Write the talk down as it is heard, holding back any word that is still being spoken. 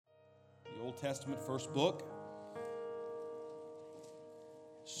Old Testament, first book.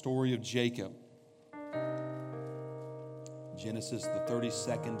 Story of Jacob. Genesis, the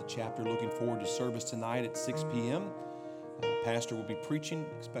 32nd chapter. Looking forward to service tonight at 6 p.m. Pastor will be preaching,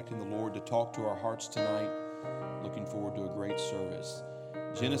 expecting the Lord to talk to our hearts tonight. Looking forward to a great service.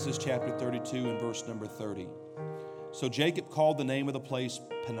 Genesis chapter 32 and verse number 30. So Jacob called the name of the place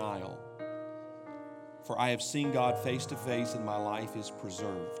Peniel, for I have seen God face to face, and my life is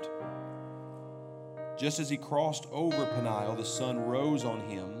preserved. Just as he crossed over Peniel, the sun rose on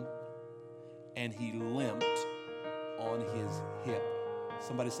him, and he limped on his hip.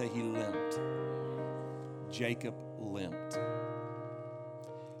 Somebody say he limped. Jacob limped.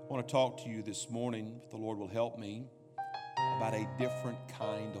 I want to talk to you this morning, if the Lord will help me, about a different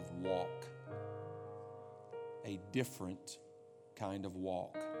kind of walk. A different kind of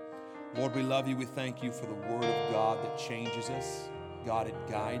walk. Lord, we love you. We thank you for the word of God that changes us. God, it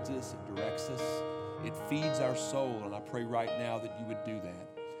guides us, it directs us, it feeds our soul, and I pray right now that you would do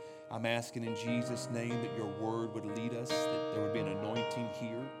that. I'm asking in Jesus' name that your word would lead us, that there would be an anointing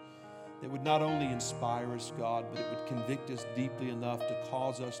here that would not only inspire us, God, but it would convict us deeply enough to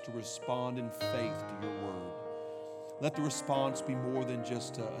cause us to respond in faith to your word. Let the response be more than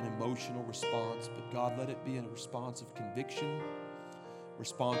just an emotional response, but God, let it be a response of conviction,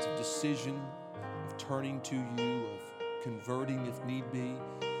 response of decision, of turning to you, of converting if need be.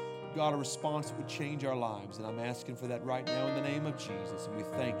 God, a response that would change our lives, and I'm asking for that right now in the name of Jesus, and we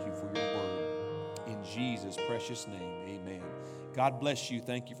thank you for your word. In Jesus' precious name, amen. God bless you.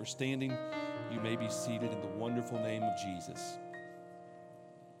 Thank you for standing. You may be seated in the wonderful name of Jesus.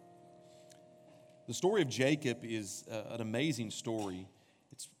 The story of Jacob is an amazing story.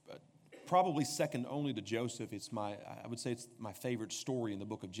 It's probably second only to Joseph. I would say it's my favorite story in the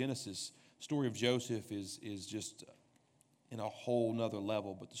book of Genesis. The story of Joseph is just in a whole nother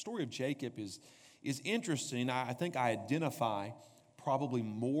level. But the story of Jacob is interesting. I think I identify probably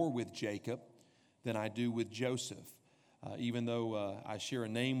more with Jacob than I do with Joseph. Even though I share a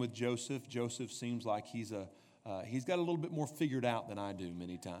name with Joseph, Joseph seems like he's got a little bit more figured out than I do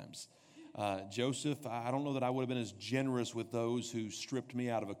many times. Joseph, I don't know that I would have been as generous with those who stripped me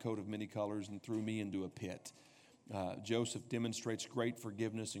out of a coat of many colors and threw me into a pit. Joseph demonstrates great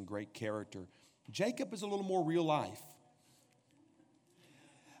forgiveness and great character. Jacob is a little more real life.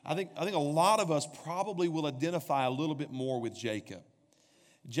 I think a lot of us probably will identify a little bit more with Jacob.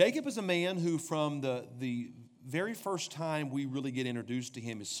 Jacob is a man who, from the very first time we really get introduced to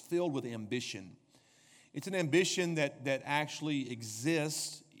him, is filled with ambition. It's an ambition that actually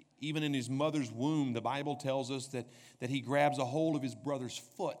exists even in his mother's womb. The Bible tells us that he grabs a hold of his brother's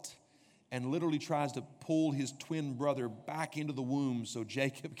foot and literally tries to pull his twin brother back into the womb so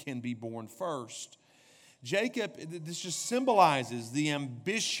Jacob can be born first. Jacob, this just symbolizes the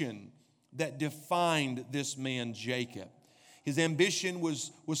ambition that defined this man Jacob. His ambition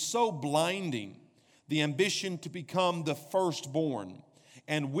was so blinding, the ambition to become the firstborn,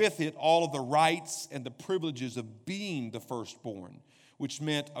 and with it all of the rights and the privileges of being the firstborn, which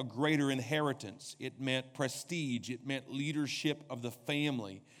meant a greater inheritance. It meant prestige. It meant leadership of the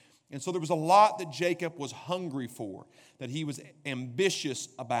family. And so there was a lot that Jacob was hungry for, that he was ambitious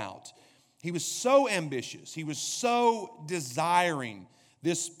about. He was so ambitious. He was so desiring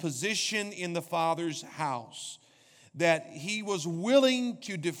this position in the Father's house that he was willing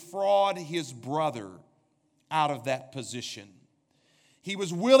to defraud his brother out of that position. He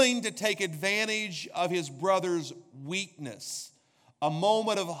was willing to take advantage of his brother's weakness. A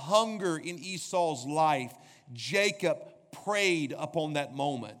moment of hunger in Esau's life, Jacob preyed upon that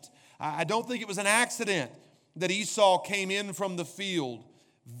moment. I don't think it was an accident that Esau came in from the field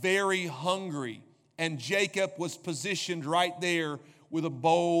very hungry, and Jacob was positioned right there with a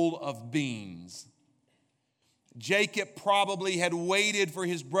bowl of beans. Jacob probably had waited for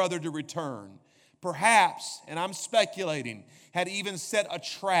his brother to return. Perhaps, and I'm speculating, had even set a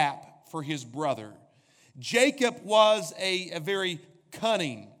trap for his brother. Jacob was a very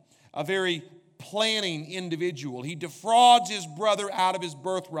cunning, a very planning individual. He defrauds his brother out of his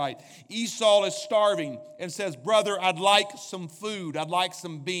birthright. Esau is starving and says, "Brother, I'd like some food. I'd like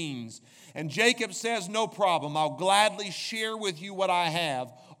some beans." And Jacob says, "No problem. I'll gladly share with you what I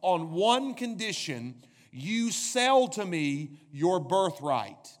have on one condition: you sell to me your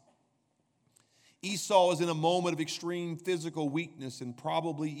birthright." Esau is in a moment of extreme physical weakness and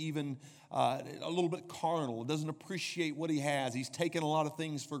probably even a little bit carnal. Doesn't appreciate what he has. He's taken a lot of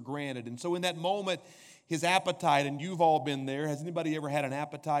things for granted. And so in that moment, his appetite, and you've all been there. Has anybody ever had an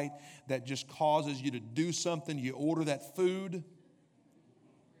appetite that just causes you to do something? You order that food,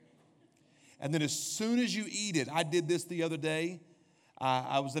 and then as soon as you eat it, I did this the other day.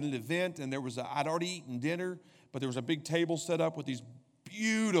 I was at an event, and I'd already eaten dinner, but there was a big table set up with these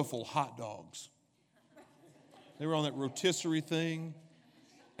beautiful hot dogs. They were on that rotisserie thing,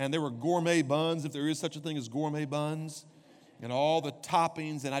 and there were gourmet buns, if there is such a thing as gourmet buns, and all the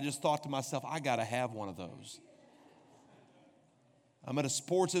toppings, and I just thought to myself, I got to have one of those. I'm at a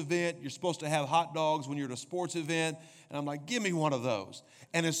sports event. You're supposed to have hot dogs when you're at a sports event. And I'm like, give me one of those.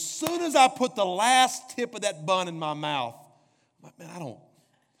 And as soon as I put the last tip of that bun in my mouth, I'm like, man,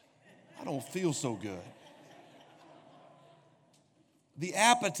 I don't feel so good. The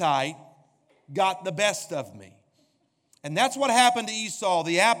appetite got the best of me. And that's what happened to Esau.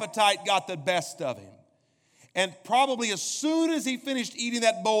 The appetite got the best of him. And probably as soon as he finished eating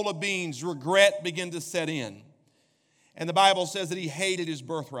that bowl of beans, regret began to set in. And the Bible says that he hated his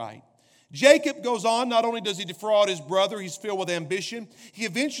birthright. Jacob goes on. Not only does he defraud his brother, he's filled with ambition. He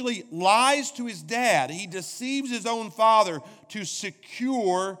eventually lies to his dad. He deceives his own father to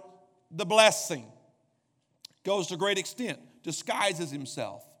secure the blessing. Goes to great extent, disguises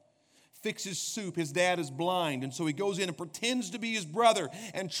himself, fixes soup. His dad is blind, and so he goes in and pretends to be his brother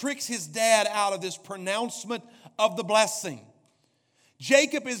and tricks his dad out of this pronouncement of the blessing.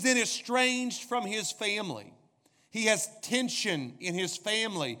 Jacob is then estranged from his family. He has tension in his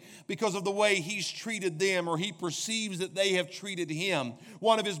family because of the way he's treated them, or he perceives that they have treated him.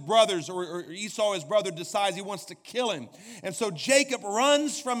 One of his brothers, or Esau, his brother, decides he wants to kill him. And so Jacob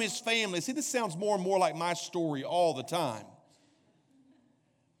runs from his family. See, this sounds more and more like my story all the time.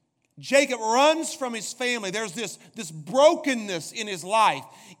 Jacob runs from his family. There's this brokenness in his life.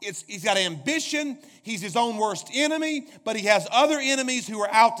 He's got ambition. He's his own worst enemy, but he has other enemies who are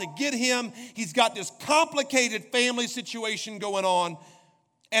out to get him. He's got this complicated family situation going on.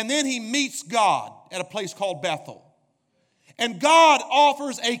 And then he meets God at a place called Bethel. And God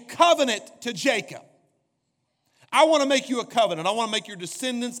offers a covenant to Jacob. I want to make you a covenant. I want to make your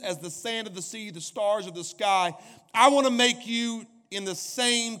descendants as the sand of the sea, the stars of the sky. I want to make you in the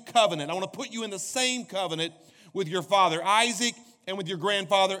same covenant. I want to put you in the same covenant with your father Isaac and with your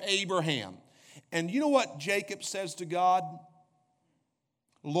grandfather Abraham. And you know what Jacob says to God?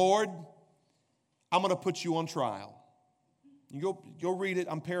 Lord, I'm going to put you on trial. You go read it.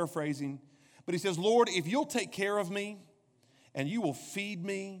 I'm paraphrasing. But he says, Lord, if you'll take care of me, and you will feed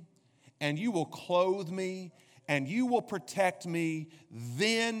me, and you will clothe me, and you will protect me,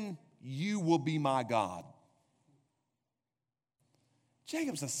 then you will be my God.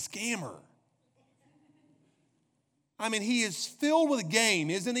 Jacob's a scammer. I mean, he is filled with game,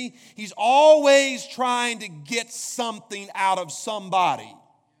 isn't he? He's always trying to get something out of somebody.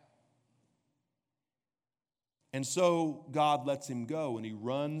 And so God lets him go, and he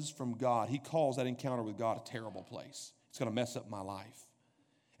runs from God. He calls that encounter with God a terrible place. It's going to mess up my life.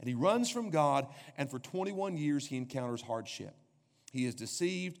 And he runs from God, and for 21 years he encounters hardship. He is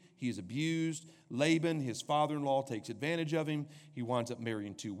deceived. He is abused. Laban, his father-in-law, takes advantage of him. He winds up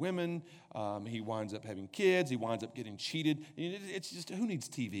marrying 2 women. He winds up having kids. He winds up getting cheated. It's just, who needs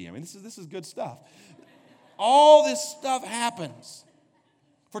TV? I mean, this is good stuff. All this stuff happens.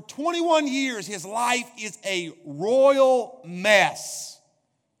 For 21 years, his life is a royal mess.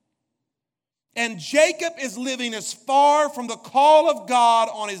 And Jacob is living as far from the call of God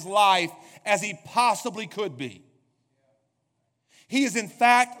on his life as he possibly could be. He is, in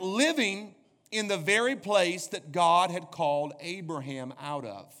fact, living in the very place that God had called Abraham out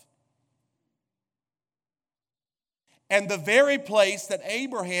of. And the very place that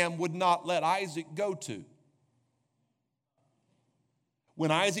Abraham would not let Isaac go to.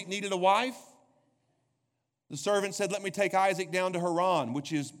 When Isaac needed a wife, the servant said, let me take Isaac down to Haran,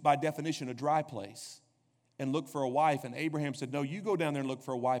 which is by definition a dry place, and look for a wife. And Abraham said, no, you go down there and look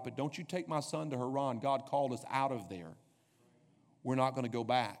for a wife, but don't you take my son to Haran. God called us out of there. We're not going to go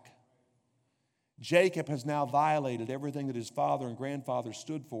back. Jacob has now violated everything that his father and grandfather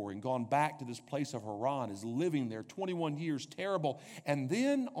stood for and gone back to this place of Haran, is living there 21 years, terrible. And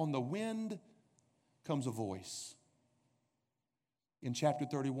then on the wind comes a voice. In chapter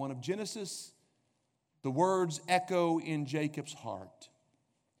 31 of Genesis, the words echo in Jacob's heart.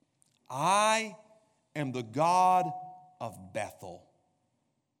 I am the God of Bethel.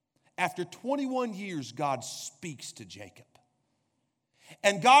 After 21 years, God speaks to Jacob.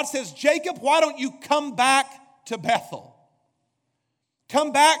 And God says, Jacob, why don't you come back to Bethel?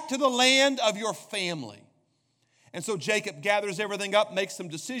 Come back to the land of your family. And so Jacob gathers everything up, makes some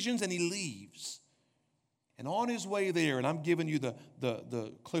decisions, and he leaves. And on his way there, and I'm giving you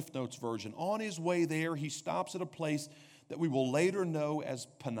the Cliff Notes version, on his way there, he stops at a place that we will later know as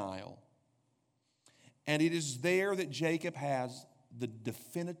Peniel. And it is there that Jacob has the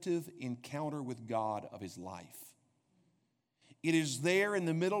definitive encounter with God of his life. It is there in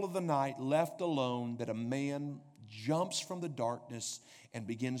the middle of the night, left alone, that a man jumps from the darkness and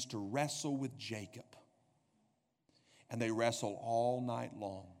begins to wrestle with Jacob. And they wrestle all night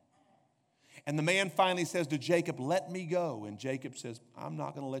long. And the man finally says to Jacob, "Let me go." And Jacob says, "I'm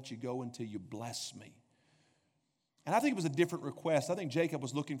not going to let you go until you bless me." And I think it was a different request. I think Jacob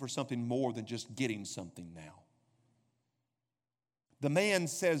was looking for something more than just getting something now. The man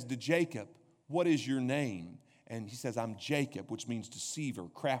says to Jacob, "What is your name?" And he says, "I'm Jacob," which means deceiver,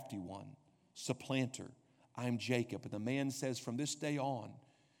 crafty one, supplanter. I'm Jacob. And the man says, "From this day on,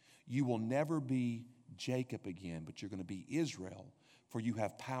 you will never be Jacob again, but you're going to be Israel, for you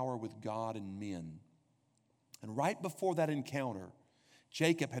have power with God and men." And right before that encounter,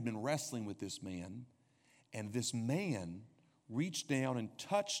 Jacob had been wrestling with this man, and this man reached down and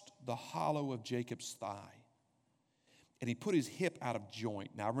touched the hollow of Jacob's thigh. And he put his hip out of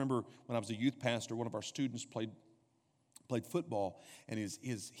joint. Now, I remember when I was a youth pastor, one of our students played football, and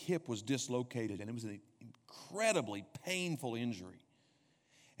his hip was dislocated, and it was an incredibly painful injury.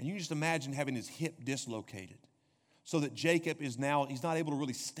 And you can just imagine having his hip dislocated, so that Jacob is now, he's not able to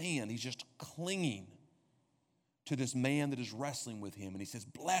really stand. He's just clinging to this man that is wrestling with him. And he says,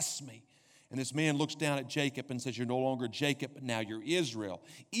 "Bless me." And this man looks down at Jacob and says, "You're no longer Jacob, but now you're Israel.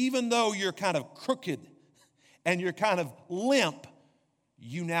 Even though you're kind of crooked and you're kind of limp,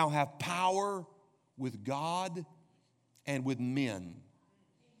 you now have power with God and with men."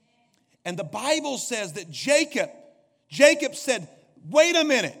 And the Bible says that Jacob said, "Wait a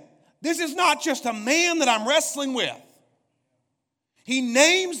minute. This is not just a man that I'm wrestling with." He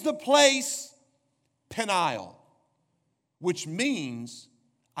names the place Peniel, which means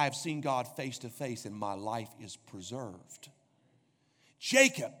I've seen God face to face and my life is preserved.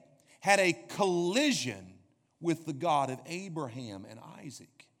 Jacob had a collision with the God of Abraham and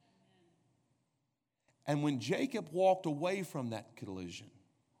Isaac. And when Jacob walked away from that collision,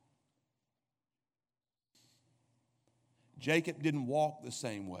 Jacob didn't walk the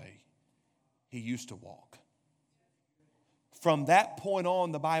same way he used to walk. From that point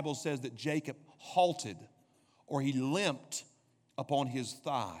on, the Bible says that Jacob halted, or he limped upon his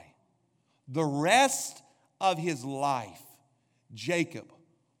thigh. The rest of his life, Jacob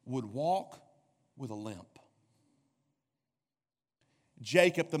would walk with a limp.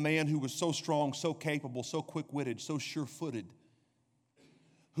 Jacob, the man who was so strong, so capable, so quick-witted, so sure-footed,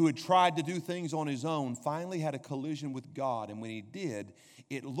 who had tried to do things on his own, finally had a collision with God. And when he did,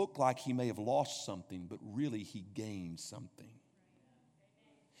 it looked like he may have lost something, but really he gained something.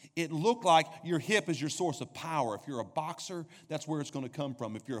 It looked like your hip is your source of power. If you're a boxer, that's where it's going to come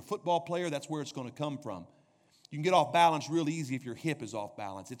from. If you're a football player, that's where it's going to come from. You can get off balance real easy if your hip is off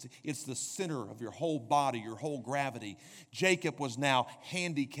balance. It's the center of your whole body, your whole gravity. Jacob was now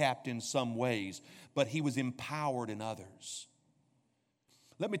handicapped in some ways, but he was empowered in others.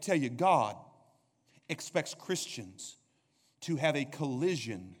 Let me tell you, God expects Christians to have a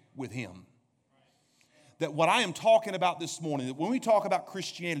collision with Him. That what I am talking about this morning, that when we talk about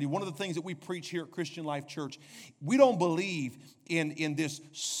Christianity, one of the things that we preach here at Christian Life Church, we don't believe in this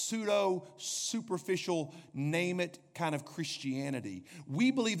pseudo, superficial, name it kind of Christianity.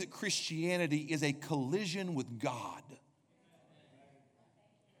 We believe that Christianity is a collision with God.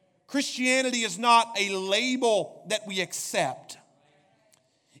 Christianity is not a label that we accept.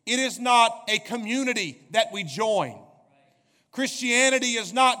 It is not a community that we join. Christianity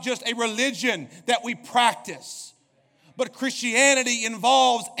is not just a religion that we practice, but Christianity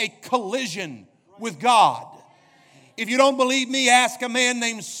involves a collision with God. If you don't believe me, ask a man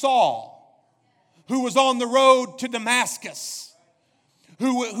named Saul, who was on the road to Damascus,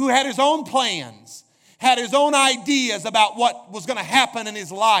 who had his own plans, had his own ideas about what was going to happen in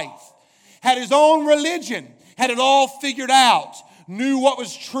his life, had his own religion, had it all figured out, knew what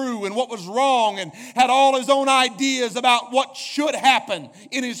was true and what was wrong, and had all his own ideas about what should happen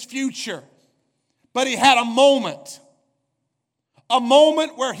in his future. But he had a moment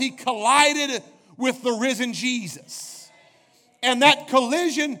where he collided with the risen Jesus. And that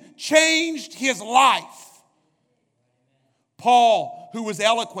collision changed his life. Paul, who was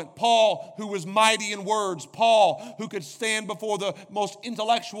eloquent, Paul, who was mighty in words, Paul, who could stand before the most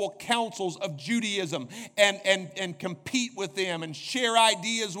intellectual councils of Judaism and compete with them and share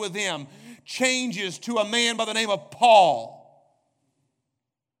ideas with them, changes to a man by the name of Paul,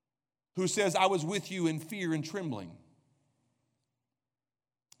 who says, "I was with you in fear and trembling.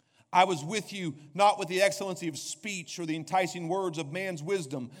 I was with you not with the excellency of speech or the enticing words of man's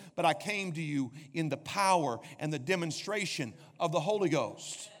wisdom, but I came to you in the power and the demonstration of the Holy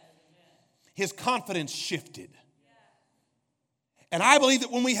Ghost." His confidence shifted. And I believe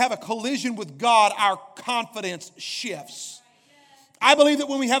that when we have a collision with God, our confidence shifts. I believe that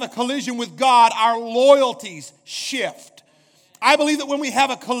when we have a collision with God, our loyalties shift. I believe that when we have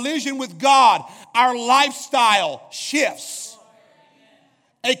a collision with God, our lifestyle shifts.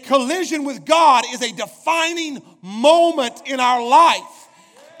 A collision with God is a defining moment in our life.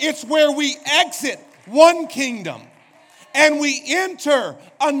 It's where we exit one kingdom and we enter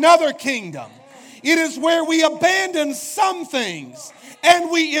another kingdom. It is where we abandon some things and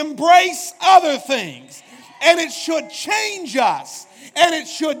we embrace other things. And it should change us and it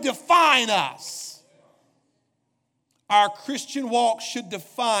should define us. Our Christian walk should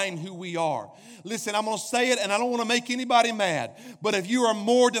define who we are. Listen, I'm going to say it, and I don't want to make anybody mad, but if you are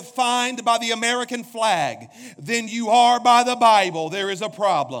more defined by the American flag than you are by the Bible, there is a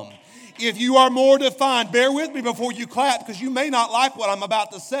problem. If you are more defined, bear with me before you clap because you may not like what I'm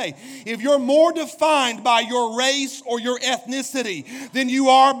about to say. If you're more defined by your race or your ethnicity than you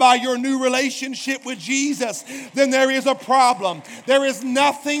are by your new relationship with Jesus, then there is a problem. There is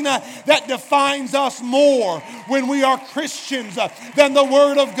nothing that defines us more when we are Christians than the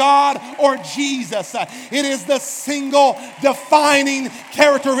Word of God or Jesus. It is the single defining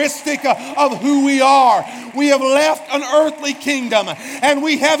characteristic of who we are. We have left an earthly kingdom and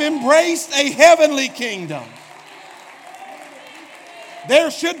we have embraced a heavenly kingdom. There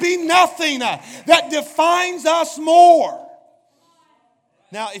should be nothing that defines us more.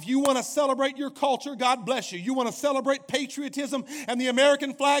 Now, if you want to celebrate your culture, God bless you. You want to celebrate patriotism and the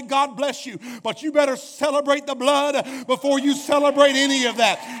American flag, God bless you. But you better celebrate the blood before you celebrate any of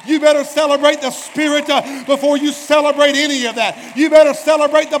that. You better celebrate the Spirit before you celebrate any of that. You better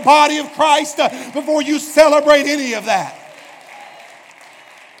celebrate the body of Christ before you celebrate any of that.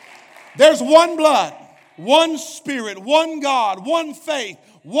 There's one blood, one Spirit, one God, one faith,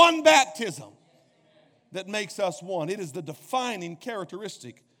 one baptism that makes us one. It is the defining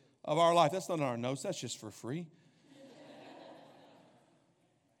characteristic of our life. That's not in our notes. That's just for free.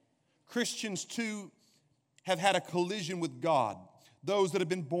 Christians, too, have had a collision with God. Those that have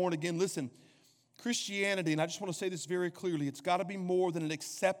been born again. Listen, Christianity, and I just want to say this very clearly, it's got to be more than an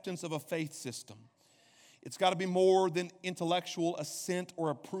acceptance of a faith system. It's got to be more than intellectual assent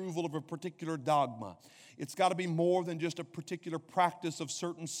or approval of a particular dogma. It's got to be more than just a particular practice of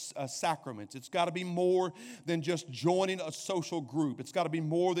certain sacraments. It's got to be more than just joining a social group. It's got to be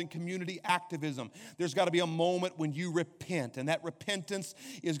more than community activism. There's got to be a moment when you repent, and that repentance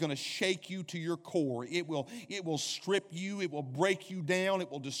is going to shake you to your core. It will strip you. It will break you down. It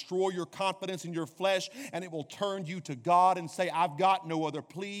will destroy your confidence in your flesh, and it will turn you to God and say, I've got no other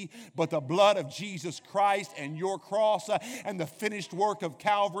plea but the blood of Jesus Christ and your cross and the finished work of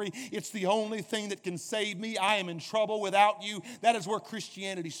Calvary. It's the only thing that can save me. I am in trouble without you. That is where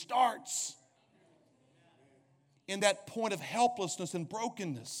Christianity starts. In that point of helplessness and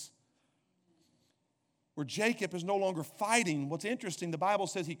brokenness. Where Jacob is no longer fighting. What's interesting, the Bible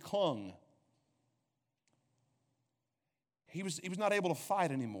says he clung. He was not able to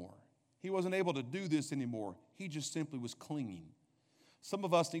fight anymore. He wasn't able to do this anymore. He just simply was clinging. Some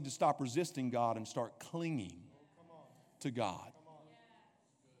of us need to stop resisting God and start clinging to God.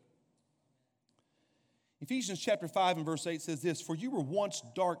 Ephesians chapter 5 and verse 8 says this, for you were once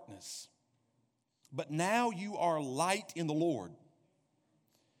darkness, but now you are light in the Lord.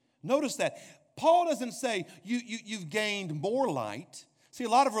 Notice that. Paul doesn't say you've gained more light. See, a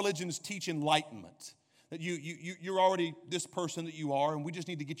lot of religions teach enlightenment. That you're already this person that you are, and we just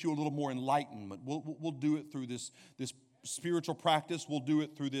need to get you a little more enlightenment. We'll do it through this spiritual practice. We'll do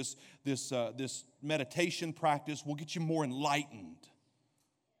it through this meditation practice. We'll get you more enlightened.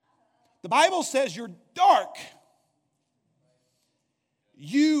 The Bible says you're dark.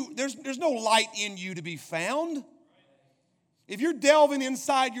 There's no light in you to be found. If you're delving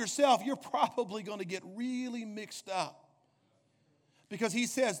inside yourself, you're probably going to get really mixed up. Because he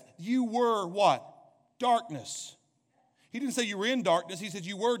says you were what? Darkness. He didn't say you were in darkness. He said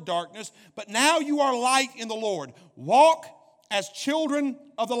you were darkness. But now you are light in the Lord. Walk as children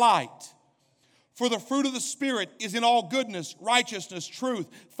of the light. For the fruit of the Spirit is in all goodness, righteousness, truth,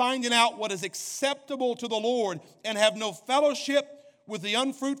 finding out what is acceptable to the Lord, and have no fellowship with the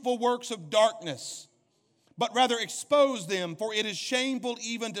unfruitful works of darkness, but rather expose them, for it is shameful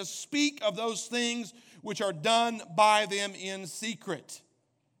even to speak of those things which are done by them in secret.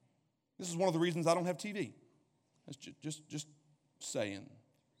 This is one of the reasons I don't have TV. That's just saying.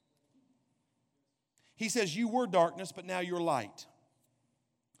 He says, you were darkness, but now you're light.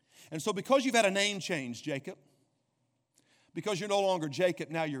 And so because you've had a name change, Jacob, because you're no longer Jacob,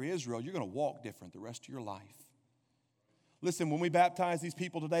 now you're Israel, you're going to walk different the rest of your life. Listen, when we baptize these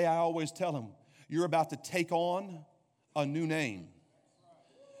people today, I always tell them, you're about to take on a new name.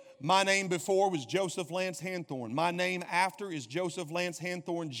 My name before was Joseph Lance Hanthorne. My name after is Joseph Lance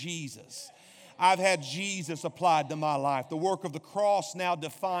Hanthorne Jesus. I've had Jesus applied to my life. The work of the cross now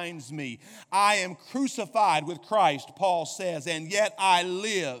defines me. I am crucified with Christ, Paul says, and yet I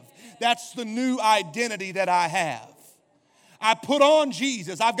live. That's the new identity that I have. I put on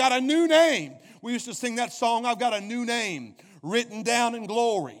Jesus. I've got a new name. We used to sing that song, I've got a new name written down in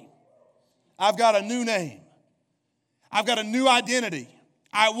glory. I've got a new name. I've got a new identity.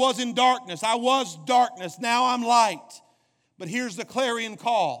 I was in darkness. I was darkness. Now I'm light. But here's the clarion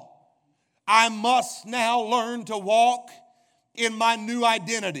call. I must now learn to walk in my new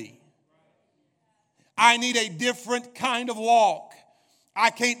identity. I need a different kind of walk.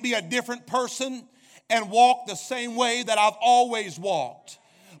 I can't be a different person and walk the same way that I've always walked.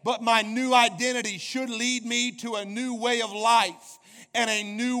 But my new identity should lead me to a new way of life and a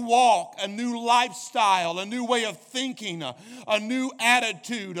new walk, a new lifestyle, a new way of thinking, a new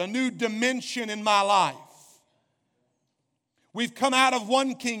attitude, a new dimension in my life. We've come out of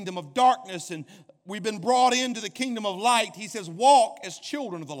one kingdom of darkness and we've been brought into the kingdom of light. He says, walk as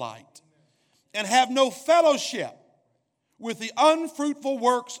children of the light and have no fellowship with the unfruitful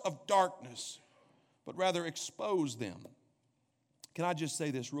works of darkness, but rather expose them. Can I just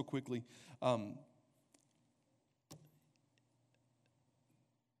say this real quickly? I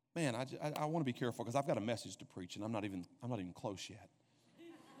want to be careful because I've got a message to preach and I'm not even close yet.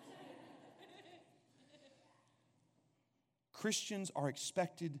 Christians are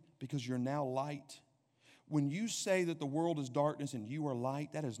expected, because you're now light. When you say that the world is darkness and you are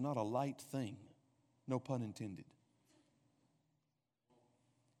light, that is not a light thing. No pun intended.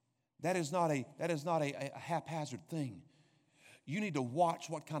 That is not a haphazard thing. You need to watch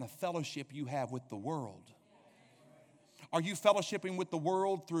what kind of fellowship you have with the world. Are you fellowshipping with the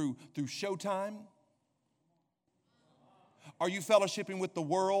world through Showtime? Are you fellowshipping with the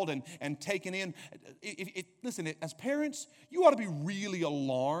world and taking in? Listen, as parents, you ought to be really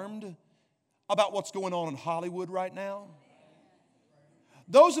alarmed about what's going on in Hollywood right now.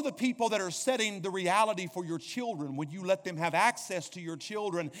 Those are the people that are setting the reality for your children when you let them have access to your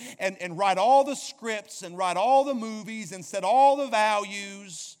children and write all the scripts and write all the movies and set all the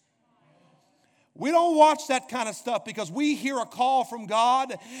values. We don't watch that kind of stuff because we hear a call from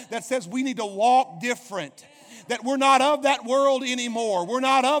God that says we need to walk different. That we're not of that world anymore. We're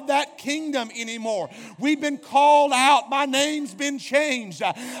not of that kingdom anymore. We've been called out. My name's been changed.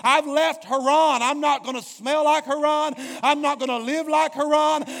 I've left Haran. I'm not going to smell like Haran. I'm not going to live like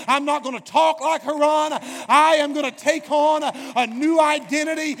Haran. I'm not going to talk like Haran. I am going to take on a new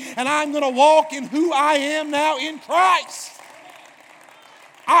identity and I'm going to walk in who I am now in Christ.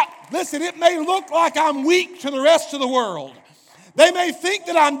 Listen, it may look like I'm weak to the rest of the world. They may think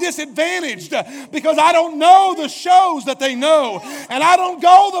that I'm disadvantaged because I don't know the shows that they know and I don't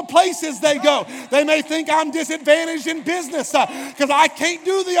go the places they go. They may think I'm disadvantaged in business because I can't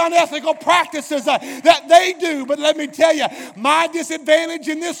do the unethical practices that they do. But let me tell you, my disadvantage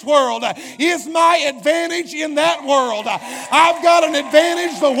in this world is my advantage in that world. I've got an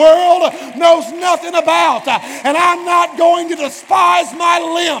advantage the world knows nothing about, and I'm not going to despise my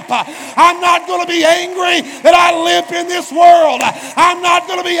limp. I'm not going to be angry that I limp in this world. I'm not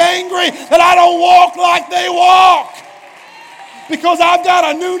going to be angry that I don't walk like they walk, because I've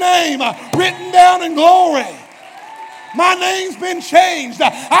got a new name written down in glory. My name's been changed.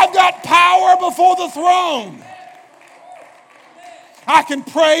 I've got power before the throne. I can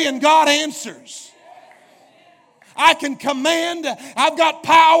pray and God answers. I can command. I've got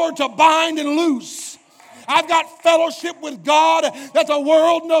power to bind and loose. I've got fellowship with God that the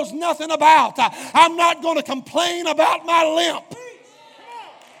world knows nothing about. I'm not going to complain about my limp.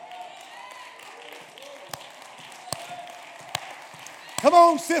 Come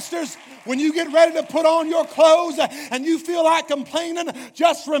on, sisters. When you get ready to put on your clothes and you feel like complaining,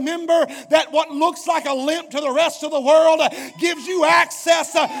 just remember that what looks like a limp to the rest of the world gives you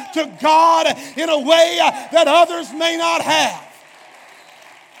access to God in a way that others may not have.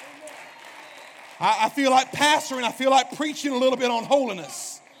 I feel like pastoring. I feel like preaching a little bit on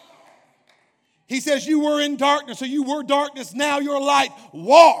holiness. He says, you were in darkness, or you were darkness, now you're light.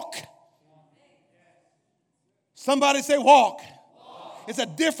 Walk. Somebody say walk. It's a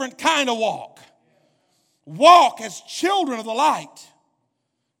different kind of walk. Walk as children of the light.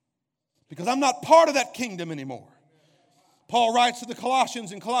 Because I'm not part of that kingdom anymore. Paul writes to the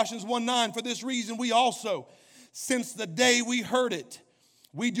Colossians in Colossians 1:9, for this reason we also, since the day we heard it,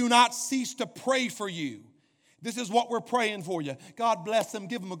 we do not cease to pray for you. This is what we're praying for you. God bless them.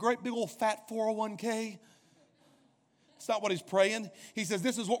 Give them a great big old fat 401k. That's not what he's praying. He says,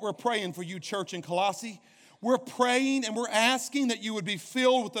 this is what we're praying for you, church in Colossae. We're praying and we're asking that you would be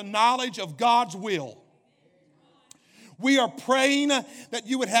filled with the knowledge of God's will. We are praying that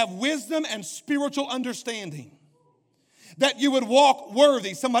you would have wisdom and spiritual understanding. That you would walk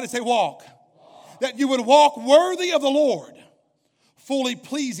worthy. Somebody say walk. That you would walk worthy of the Lord, fully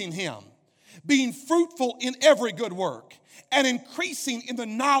pleasing Him, being fruitful in every good work, and increasing in the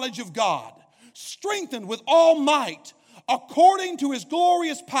knowledge of God, strengthened with all might, according to His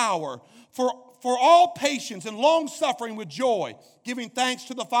glorious power, for all patience and long-suffering with joy, giving thanks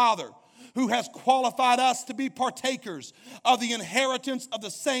to the Father, who has qualified us to be partakers of the inheritance of the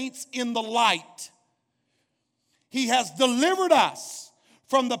saints in the light. He has delivered us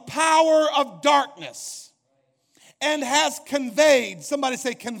from the power of darkness and has conveyed, somebody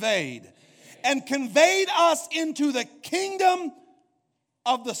say conveyed, and conveyed us into the kingdom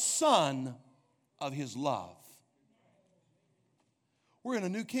of the Son of His love. We're in a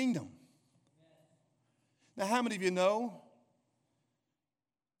new kingdom. Now, how many of you know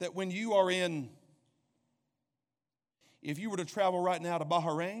that when you are if you were to travel right now to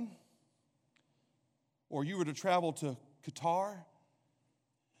Bahrain, or you were to travel to Qatar,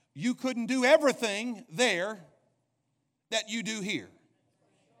 you couldn't do everything there that you do here.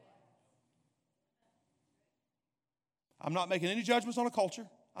 I'm not making any judgments on a culture.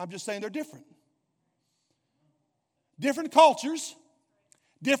 I'm just saying they're different. Different cultures,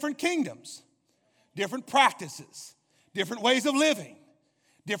 different kingdoms, different practices, different ways of living,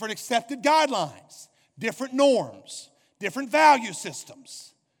 different accepted guidelines, different norms, different value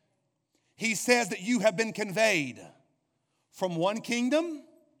systems. He says that you have been conveyed from one kingdom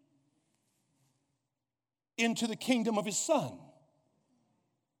into the kingdom of His Son.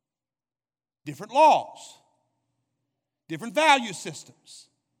 Different laws, different value systems,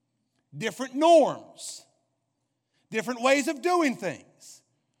 different norms, different ways of doing things,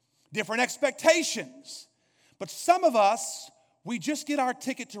 different expectations. But some of us, we just get our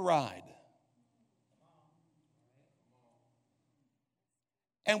ticket to ride.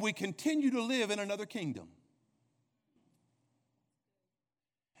 And we continue to live in another kingdom.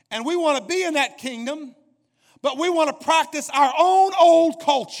 And we want to be in that kingdom, but we want to practice our own old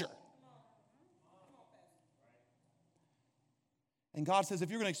culture. And God says, if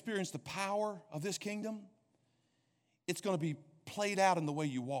you're going to experience the power of this kingdom, it's going to be played out in the way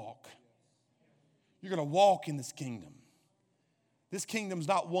you walk. You're going to walk in this kingdom. This kingdom's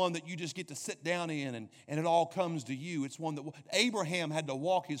not one that you just get to sit down in and it all comes to you. It's one that Abraham had to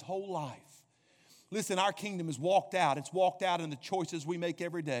walk his whole life. Listen, our kingdom is walked out. It's walked out in the choices we make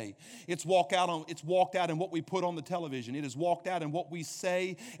every day. It's walked out in what we put on the television. It is walked out in what we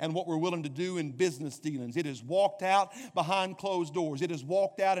say and what we're willing to do in business dealings. It is walked out behind closed doors. It is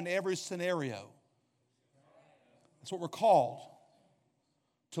walked out in every scenario. That's what we're called,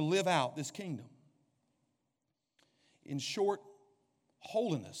 to live out this kingdom. In short,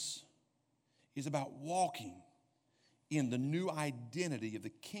 holiness is about walking in the new identity of the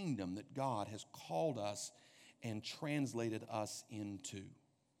kingdom that God has called us and translated us into.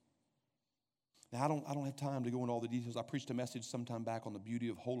 Now, I don't have time to go into all the details. I preached a message sometime back on the beauty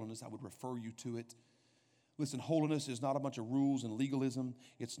of holiness. I would refer you to it. Listen, holiness is not a bunch of rules and legalism.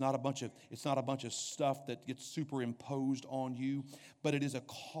 It's not a bunch of stuff that gets superimposed on you, but it is a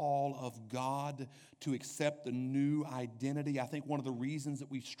call of God to accept the new identity. I think one of the reasons that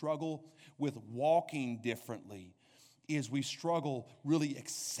we struggle with walking differently is we struggle really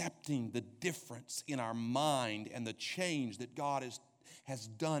accepting the difference in our mind and the change that God has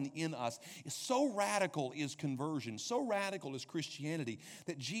done in us. So radical is conversion, so radical is Christianity,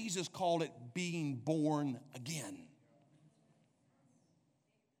 that Jesus called it being born again.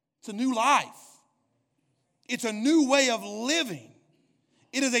 It's a new life. It's a new way of living.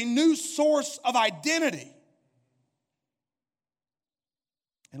 It is a new source of identity.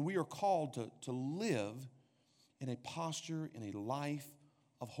 And we are called to live in a posture, in a life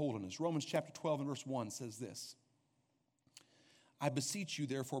of holiness. Romans chapter 12 and verse 1 says this: I beseech you,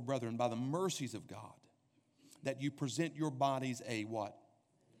 therefore, brethren, by the mercies of God, that you present your bodies a what?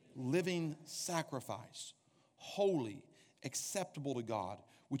 Living sacrifice, holy, acceptable to God,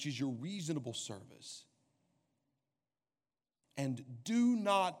 which is your reasonable service. And do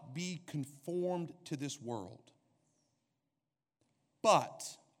not be conformed to this world, but,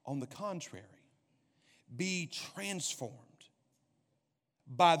 on the contrary, be transformed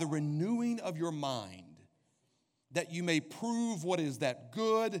by the renewing of your mind, that you may prove what is that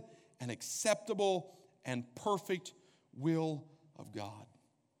good and acceptable and perfect will of God.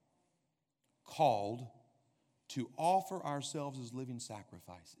 Called to offer ourselves as living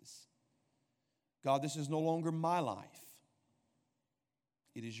sacrifices. God, this is no longer my life.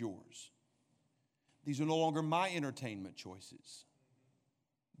 It is yours. These are no longer my entertainment choices.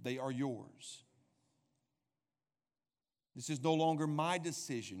 They are yours. This is no longer my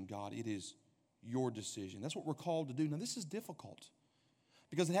decision, God. It is your decision. That's what we're called to do. Now, this is difficult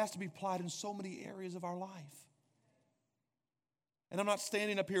because it has to be applied in so many areas of our life. And I'm not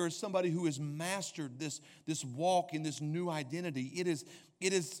standing up here as somebody who has mastered this walk in this new identity.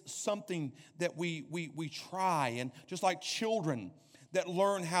 It is something that we try. And just like children that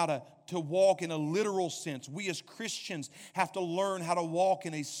learn how to walk in a literal sense, we as Christians have to learn how to walk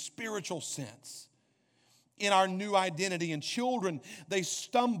in a spiritual sense in our new identity. And children, they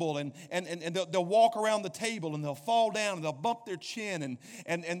stumble and they'll walk around the table and they'll fall down and they'll bump their chin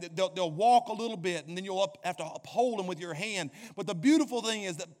and they'll walk a little bit and then you'll have to uphold them with your hand. But the beautiful thing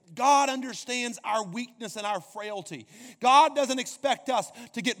is that God understands our weakness and our frailty. God doesn't expect us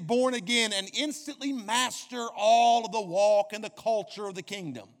to get born again and instantly master all of the walk and the culture of the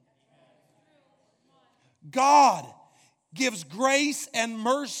kingdom. God gives grace and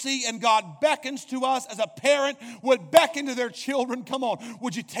mercy, and God beckons to us as a parent would beckon to their children. Come on,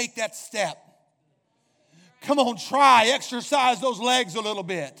 would you take that step? Come on, exercise those legs a little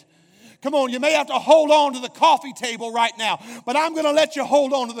bit. Come on, you may have to hold on to the coffee table right now, but I'm going to let you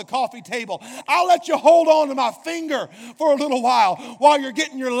hold on to the coffee table. I'll let you hold on to my finger for a little while you're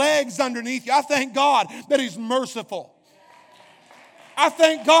getting your legs underneath you. I thank God that He's merciful. I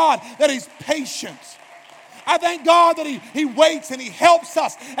thank God that He's patient. I thank God that He waits and He helps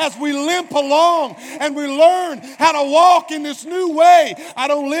us as we limp along and we learn how to walk in this new way. I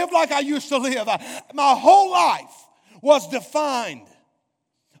don't live like I used to live. My whole life was defined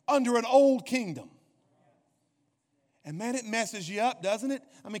under an old kingdom. And man, it messes you up, doesn't it?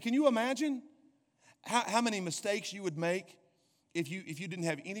 I mean, can you imagine how many mistakes you would make if you didn't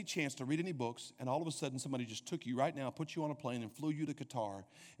have any chance to read any books and all of a sudden somebody just took you right now, put you on a plane and flew you to Qatar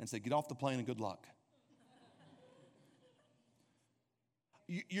and said, get off the plane and good luck.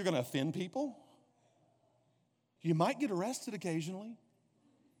 You're going to offend people. You might get arrested occasionally,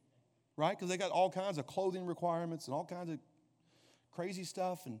 right? Because they got all kinds of clothing requirements and all kinds of crazy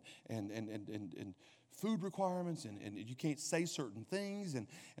stuff and food requirements, and you can't say certain things. And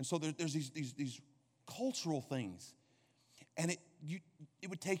so there's these cultural things. And it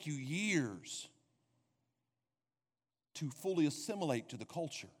would take you years to fully assimilate to the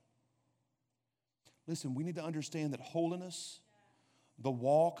culture. Listen, we need to understand that holiness, the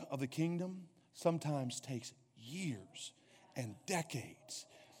walk of the kingdom, sometimes takes years and decades.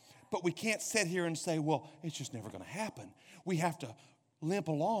 But we can't sit here and say, well, it's just never going to happen. We have to limp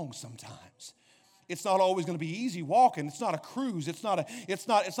along sometimes. It's not always going to be easy walking. It's not a cruise. It's not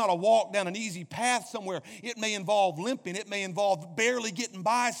a walk down an easy path somewhere. It may involve limping. It may involve barely getting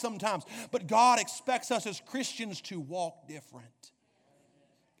by sometimes. But God expects us as Christians to walk different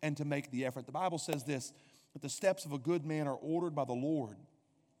and to make the effort. The Bible says this, that the steps of a good man are ordered by the Lord.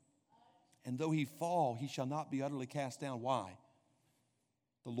 And though he fall, he shall not be utterly cast down. Why?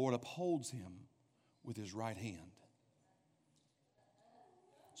 The Lord upholds him with His right hand.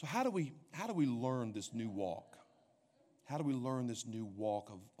 So how do we learn this new walk? How do we learn this new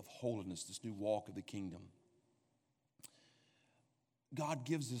walk of holiness, this new walk of the kingdom? God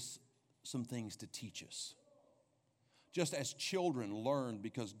gives us some things to teach us. Just as children learn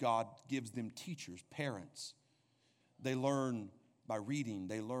because God gives them teachers, parents. They learn by reading.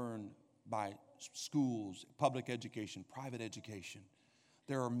 They learn by schools, public education, private education.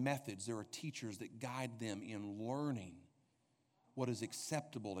 There are methods, there are teachers that guide them in learning what is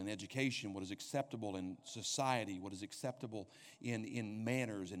acceptable in education, what is acceptable in society, what is acceptable in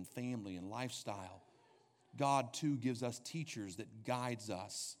manners and family and lifestyle. God, too, gives us teachers that guides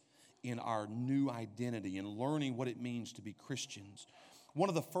us in our new identity and learning what it means to be Christians. One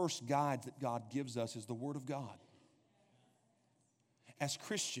of the first guides that God gives us is the Word of God. As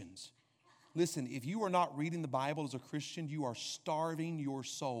Christians, listen, if you are not reading the Bible as a Christian, you are starving your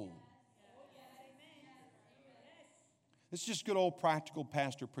soul. It's just good old practical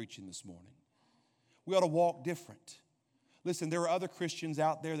pastor preaching this morning. We ought to walk different. Listen, there are other Christians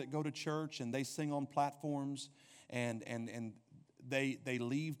out there that go to church and they sing on platforms and they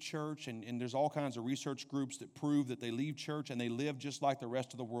leave church, and there's all kinds of research groups that prove that they leave church and they live just like the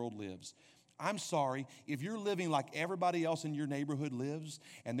rest of the world lives. I'm sorry, if you're living like everybody else in your neighborhood lives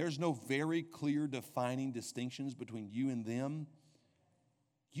and there's no very clear defining distinctions between you and them,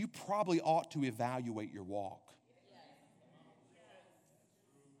 you probably ought to evaluate your walk.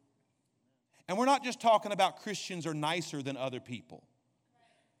 And we're not just talking about Christians are nicer than other people.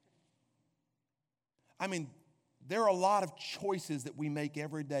 I mean, there are a lot of choices that we make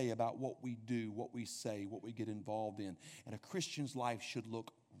every day about what we do, what we say, what we get involved in. And a Christian's life should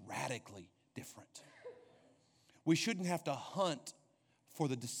look radically different. We shouldn't have to hunt for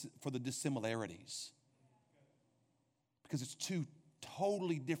the dissimilarities, because it's two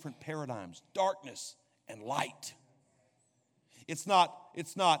totally different paradigms, darkness and light. It's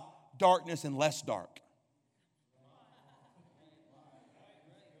not darkness and less dark.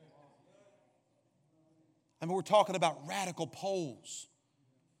 I mean, we're talking about radical poles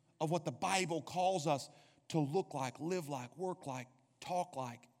of what the Bible calls us to look like, live like, work like, talk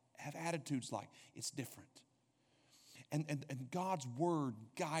like, have attitudes like. It's different. And God's word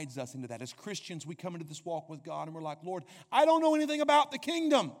guides us into that. As Christians, we come into this walk with God and we're like, Lord, I don't know anything about the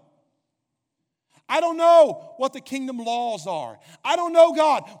kingdom. I don't know what the kingdom laws are. I don't know,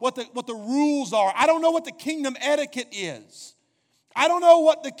 God, what the rules are. I don't know what the kingdom etiquette is. I don't know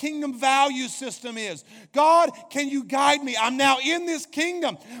what the kingdom value system is. God, can you guide me? I'm now in this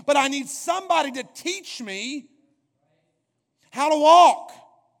kingdom, but I need somebody to teach me how to walk.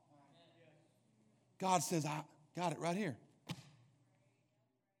 God says, I got it right here.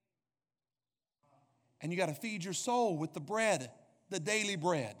 And you got to feed your soul with the bread, the daily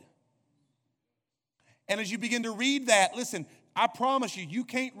bread. And as you begin to read that, listen, I promise you, you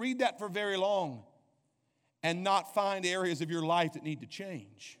can't read that for very long and not find areas of your life that need to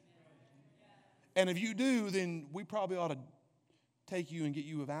change. And if you do, then we probably ought to take you and get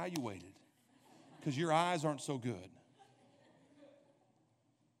you evaluated, because your eyes aren't so good.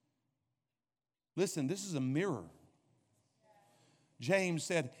 Listen, this is a mirror. James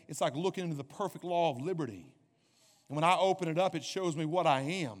said it's like looking into the perfect law of liberty. And when I open it up, it shows me what I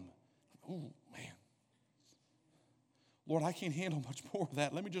am. Ooh, man. Lord, I can't handle much more of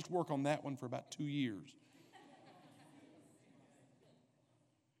that. Let me just work on that one for about 2 years.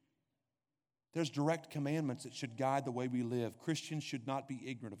 There's direct commandments that should guide the way we live. Christians should not be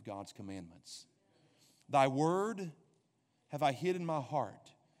ignorant of God's commandments. Thy word have I hid in my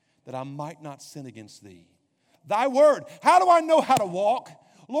heart, that I might not sin against thee. Thy word. How do I know how to walk?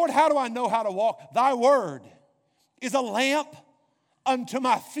 Lord, how do I know how to walk? Thy word is a lamp unto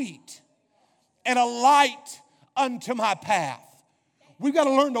my feet and a light unto my path. We've got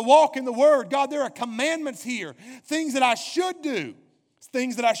to learn to walk in the word. God, there are commandments here. Things that I should do.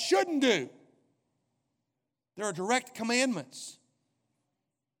 Things that I shouldn't do. There are direct commandments.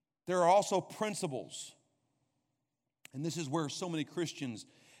 There are also principles. And this is where so many Christians,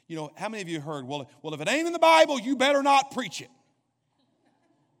 how many of you heard, well, if it ain't in the Bible, you better not preach it.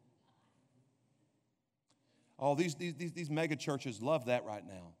 Oh, these mega churches love that right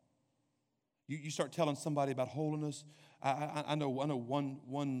now. You start telling somebody about holiness. I know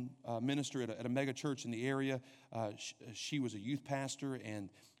one minister at a mega church in the area. She was a youth pastor, and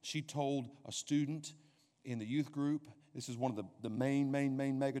she told a student in the youth group, this is one of the main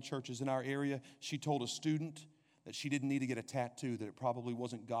mega churches in our area. She told a student that she didn't need to get a tattoo, that it probably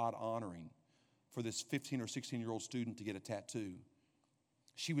wasn't God honoring for this 15 or 16-year-old student to get a tattoo.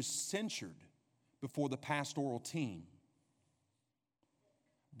 She was censured before the pastoral team.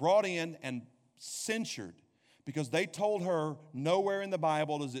 Brought in and censured because they told her nowhere in the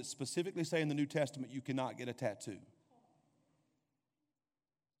Bible does it specifically say in the New Testament you cannot get a tattoo.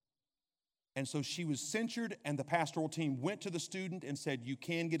 And so she was censured, and the pastoral team went to the student and said, you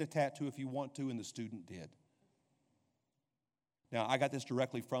can get a tattoo if you want to, and the student did. Now, I got this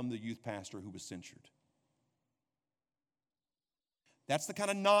directly from the youth pastor who was censured. That's the kind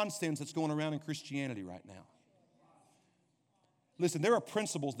of nonsense that's going around in Christianity right now. Listen, there are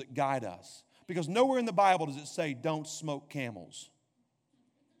principles that guide us, because nowhere in the Bible does it say don't smoke camels.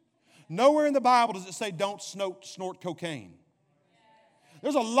 Nowhere in the Bible does it say don't snort cocaine.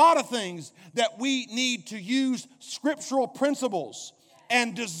 There's a lot of things that we need to use scriptural principles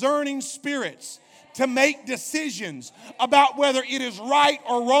and discerning spirits to make decisions about whether it is right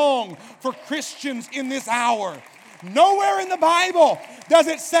or wrong for Christians in this hour. Nowhere in the Bible does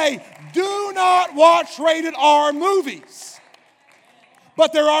it say, do not watch rated R movies.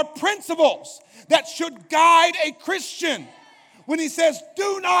 But there are principles that should guide a Christian when he says,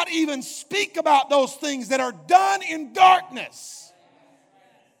 do not even speak about those things that are done in darkness.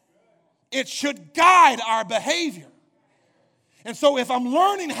 It should guide our behavior. And so if I'm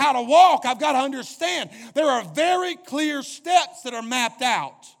learning how to walk, I've got to understand there are very clear steps that are mapped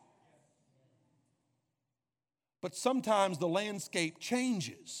out. But sometimes the landscape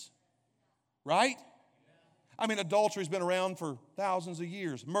changes, right? I mean, adultery's been around for thousands of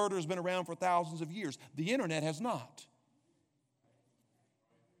years. Murder's been around for thousands of years. The internet has not.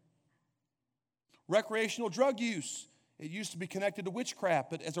 Recreational drug use. It used to be connected to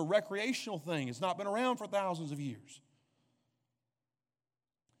witchcraft, but as a recreational thing, it's not been around for thousands of years.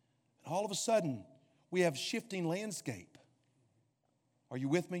 And all of a sudden, we have shifting landscape. Are you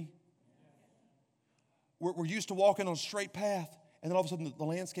with me? we're used to walking on a straight path, and then all of a sudden the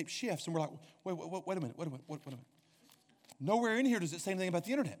landscape shifts, and we're like, wait a minute. Nowhere in here does it say anything about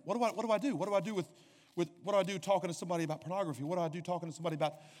the internet. What do I do? What do I do with what do I do talking to somebody about pornography? What do I do talking to somebody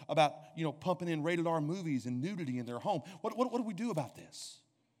about pumping in rated R movies and nudity in their home? What do we do about this?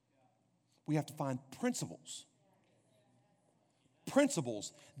 We have to find principles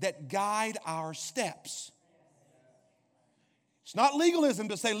that guide our steps. It's not legalism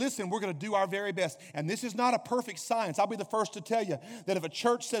to say, listen, we're going to do our very best. And this is not a perfect science. I'll be the first to tell you that if a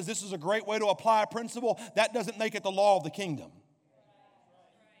church says this is a great way to apply a principle, that doesn't make it the law of the kingdom.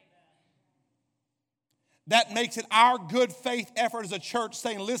 That makes it our good faith effort as a church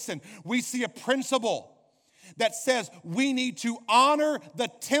saying, listen, we see a principle that says we need to honor the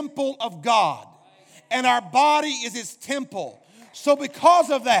temple of God. And our body is His temple. So because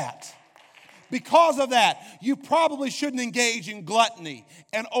of that, you probably shouldn't engage in gluttony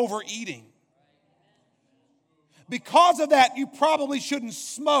and overeating. Because of that, you probably shouldn't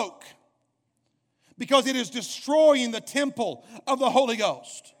smoke, because it is destroying the temple of the Holy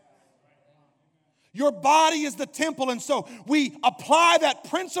Ghost. Your body is the temple, and so we apply that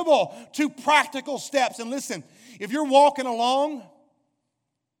principle to practical steps. And listen, if you're walking along,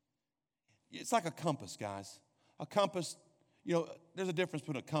 it's like a compass, guys. A compass, there's a difference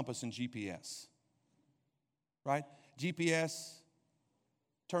between a compass and GPS, right? GPS,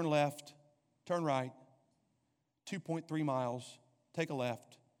 turn left, turn right, 2.3 miles, take a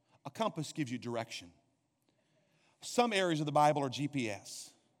left. A compass gives you direction. Some areas of the Bible are GPS.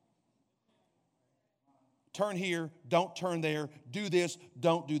 Turn here, don't turn there, do this,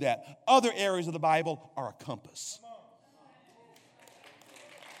 don't do that. Other areas of the Bible are a compass.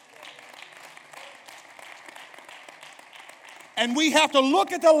 And we have to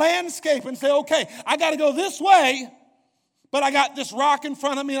look at the landscape and say, okay, I got to go this way, but I got this rock in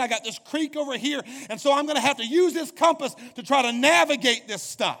front of me and I got this creek over here, and so I'm going to have to use this compass to try to navigate this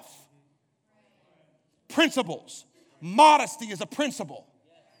stuff. Principles. Modesty is a principle.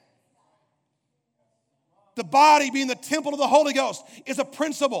 The body being the temple of the Holy Ghost is a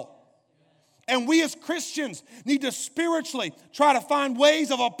principle. And we as Christians need to spiritually try to find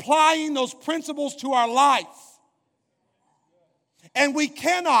ways of applying those principles to our life. And we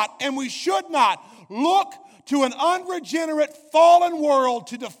cannot and we should not look to an unregenerate, fallen world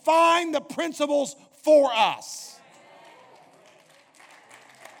to define the principles for us.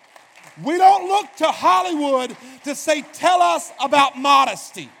 We don't look to Hollywood to say, tell us about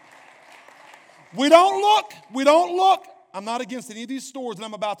modesty. We don't look. I'm not against any of these stores that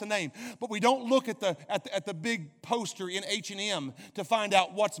I'm about to name, but we don't look at the big poster in H&M to find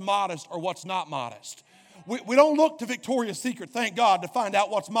out what's modest or what's not modest. We don't look to Victoria's Secret, thank God, to find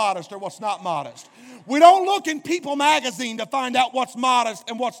out what's modest or what's not modest. We don't look in People magazine to find out what's modest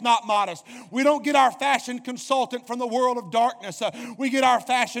and what's not modest. We don't get our fashion consultant from the world of darkness. We get our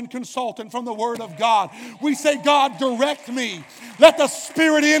fashion consultant from the Word of God. We say, God, direct me. Let the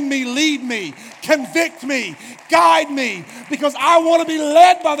Spirit in me lead me, convict me, guide me, because I want to be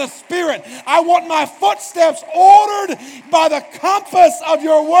led by the Spirit. I want my footsteps ordered by the compass of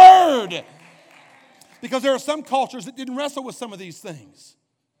your Word. Because there are some cultures that didn't wrestle with some of these things.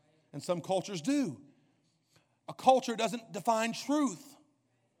 And some cultures do. A culture doesn't define truth.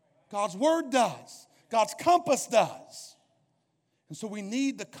 God's Word does. God's compass does. And so we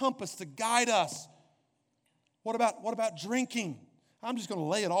need the compass to guide us. What about drinking? I'm just going to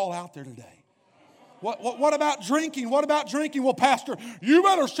lay it all out there today. What about drinking? What about drinking? Well, Pastor, you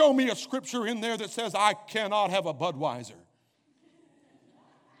better show me a scripture in there that says I cannot have a Budweiser.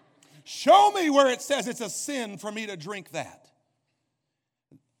 Show me where it says it's a sin for me to drink that.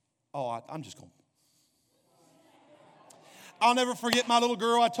 Oh, I'm just going. I'll never forget my little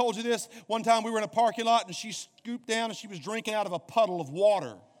girl. I told you this. One time we were in a parking lot and she scooped down and she was drinking out of a puddle of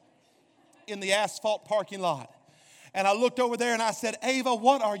water in the asphalt parking lot. And I looked over there and I said, Ava,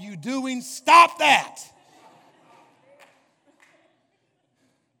 what are you doing? Stop that.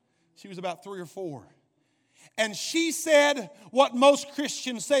 She was about 3 or 4. And she said what most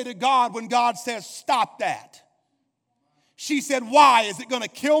Christians say to God when God says, stop that. She said, why? Is it going to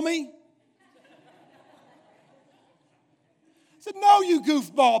kill me? I said, no, you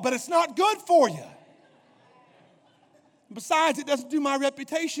goofball, but it's not good for you. Besides, it doesn't do my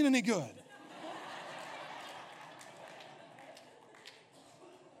reputation any good.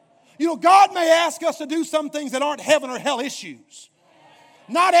 God may ask us to do some things that aren't heaven or hell issues.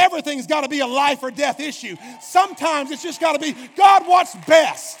 Not everything's got to be a life or death issue. Sometimes it's just got to be, God, what's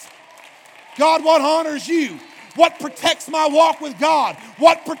best? God, what honors you? What protects my walk with God?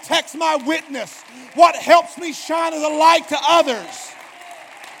 What protects my witness? What helps me shine as a light to others?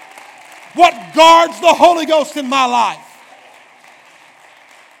 what guards the Holy Ghost in my life.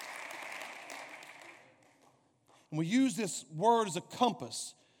 And we use this word as a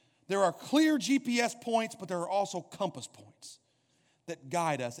compass. There are clear GPS points, but there are also compass points that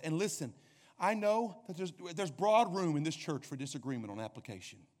guide us. And listen, I know that there's broad room in this church for disagreement on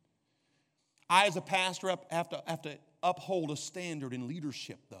application. I, as a pastor, have to uphold a standard in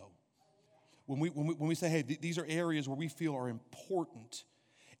leadership, though. When we say, hey, these are areas where we feel are important,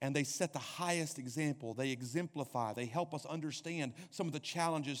 and they set the highest example, they exemplify, they help us understand some of the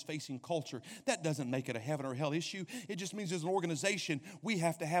challenges facing culture. That doesn't make it a heaven or hell issue. It just means as an organization, we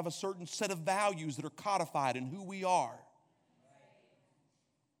have to have a certain set of values that are codified in who we are.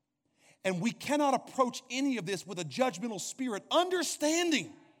 And we cannot approach any of this with a judgmental spirit, understanding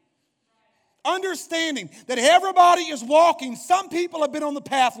that everybody is walking. Some people have been on the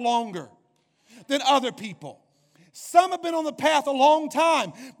path longer than other people. Some have been on the path a long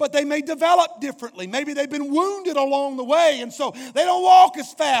time, but they may develop differently. Maybe they've been wounded along the way, and so they don't walk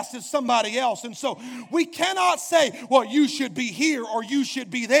as fast as somebody else. And so we cannot say, well, you should be here or you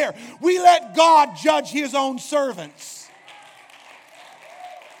should be there. We let God judge His own servants.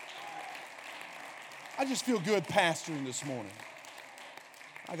 I just feel good pastoring this morning.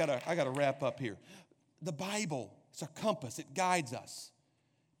 I gotta wrap up here. The Bible, it's a compass. It guides us.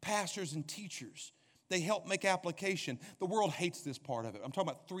 Pastors and teachers, they help make application. The world hates this part of it. I'm talking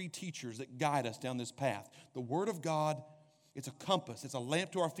about 3 teachers that guide us down this path. The Word of God, it's a compass. It's a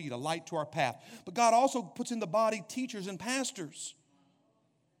lamp to our feet, a light to our path. But God also puts in the body teachers and pastors.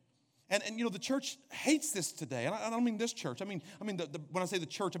 And you know, the church hates this today. And I don't mean this church. I mean when I say the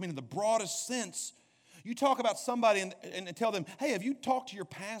church, I mean in the broadest sense. You talk about somebody and tell them, hey, have you talked to your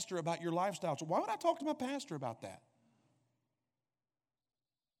pastor about your lifestyle? So why would I talk to my pastor about that?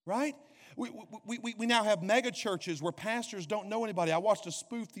 Right? We now have mega churches where pastors don't know anybody. I watched a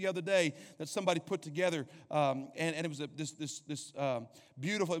spoof the other day that somebody put together, and it was this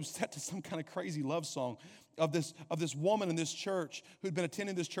beautiful. It was set to some kind of crazy love song of this woman in this church who'd been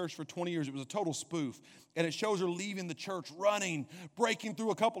attending this church for 20 years. It was a total spoof, and it shows her leaving the church, running, breaking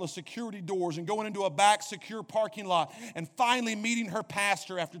through a couple of security doors, and going into a back secure parking lot, and finally meeting her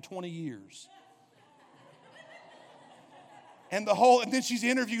pastor after 20 years. And then she's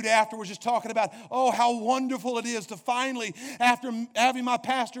interviewed afterwards just talking about, oh, how wonderful it is to finally, after having my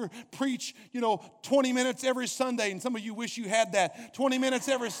pastor preach, 20 minutes every Sunday, and some of you wish you had that, 20 minutes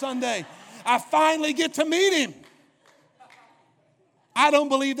every Sunday, I finally get to meet him. I don't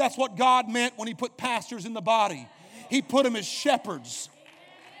believe that's what God meant when He put pastors in the body. He put them as shepherds.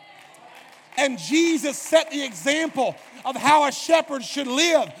 And Jesus set the example of how a shepherd should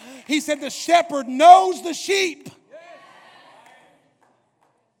live. He said the shepherd knows the sheep.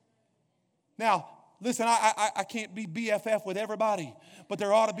 Now, listen, I can't be BFF with everybody, but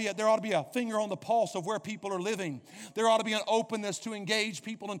there ought to be a finger on the pulse of where people are living. There ought to be an openness to engage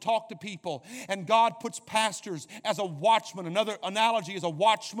people and talk to people. And God puts pastors as a watchman. Another analogy is a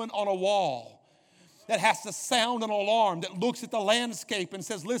watchman on a wall that has to sound an alarm, that looks at the landscape and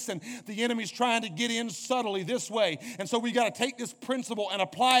says, listen, the enemy's trying to get in subtly this way. And so we got to take this principle and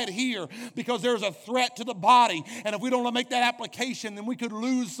apply it here because there's a threat to the body. And if we don't make that application, then we could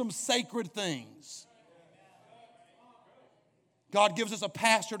lose some sacred things. God gives us a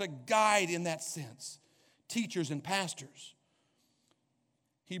pastor to guide in that sense. Teachers and pastors.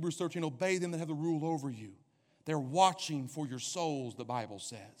 Hebrews 13, obey them that have the rule over you. They're watching for your souls, the Bible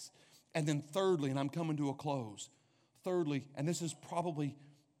says. And then thirdly, and I'm coming to a close, thirdly, and this is probably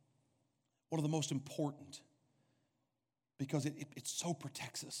one of the most important because it so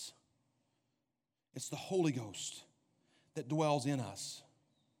protects us. It's the Holy Ghost that dwells in us.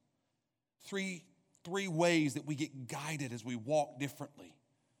 Three ways that we get guided as we walk differently.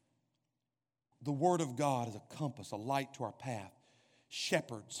 The Word of God is a compass, a light to our path.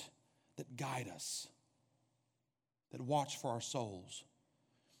 Shepherds that guide us, that watch for our souls.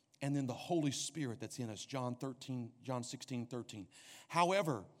 And then the Holy Spirit that's in us, John 16:13.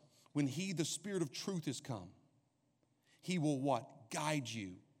 However, when He, the Spirit of truth, is come, He will what? Guide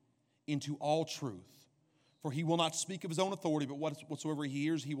you into all truth. For He will not speak of His own authority, but whatsoever He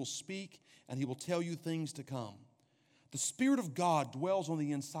hears, He will speak, and He will tell you things to come. The Spirit of God dwells on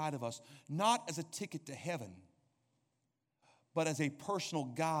the inside of us, not as a ticket to heaven, but as a personal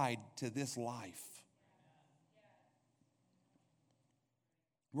guide to this life.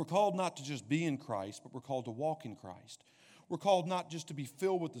 We're called not to just be in Christ, but we're called to walk in Christ. We're called not just to be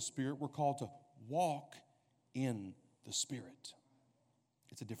filled with the Spirit, we're called to walk in the Spirit.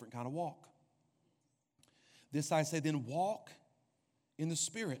 It's a different kind of walk. This I say, then walk in the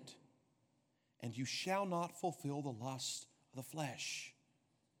Spirit, and you shall not fulfill the lust of the flesh.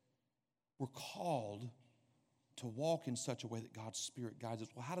 we're called to walk in such a way that God's Spirit guides us.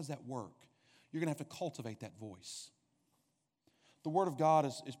 Well, how does that work? You're going to have to cultivate that voice. The Word of God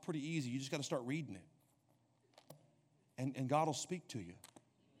is pretty easy. You just got to start reading it. And God will speak to you.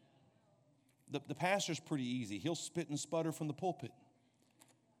 The pastor's pretty easy. He'll spit and sputter from the pulpit.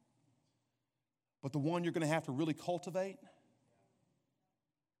 But the one you're going to have to really cultivate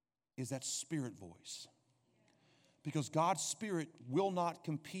is that Spirit voice. Because God's Spirit will not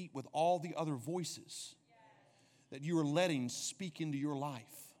compete with all the other voices that you are letting speak into your life.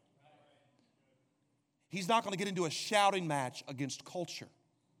 He's not going to get into a shouting match against culture.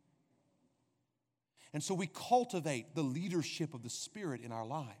 And so we cultivate the leadership of the Spirit in our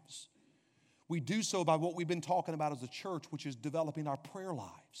lives. We do so by what we've been talking about as a church, which is developing our prayer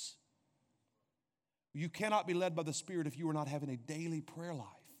lives. You cannot be led by the Spirit if you are not having a daily prayer life.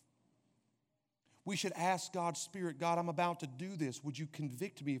 We should ask God's Spirit, God, I'm about to do this. Would you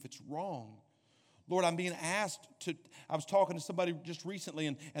convict me if it's wrong? Lord, I'm being asked to, I was talking to somebody just recently,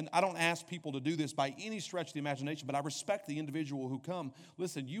 and I don't ask people to do this by any stretch of the imagination, but I respect the individual who come.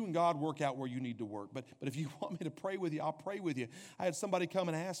 Listen, you and God work out where you need to work. But if you want me to pray with you, I'll pray with you. I had somebody come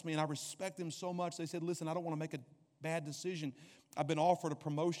and ask me, and I respect them so much. They said, listen, I don't want to make a bad decision. I've been offered a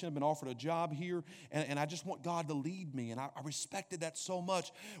promotion. I've been offered a job here, and I just want God to lead me. And I respected that so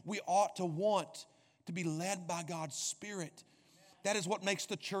much. We ought to want to be led by God's Spirit. That is what makes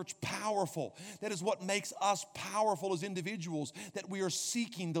the church powerful. That is what makes us powerful as individuals, that we are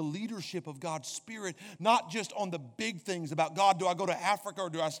seeking the leadership of God's Spirit, not just on the big things about, God, do I go to Africa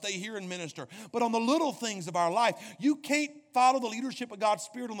or do I stay here and minister, but on the little things of our life. You can't follow the leadership of God's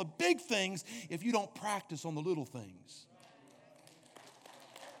Spirit on the big things if you don't practice on the little things.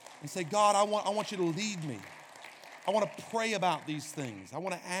 And say, God, I want you to lead me. I want to pray about these things. I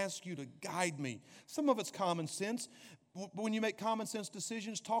want to ask you to guide me. Some of it's common sense. When you make common sense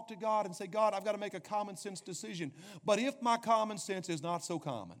decisions, talk to God and say, God, I've got to make a common sense decision. But if my common sense is not so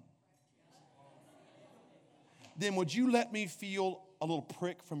common, then would you let me feel a little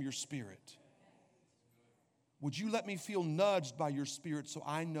prick from your Spirit? Would you let me feel nudged by your Spirit so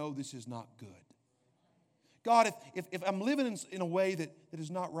I know this is not good? God, if I'm living in a way that is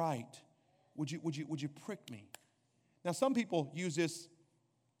not right, would you prick me? Now, some people use this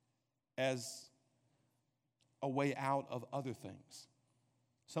as a way out of other things.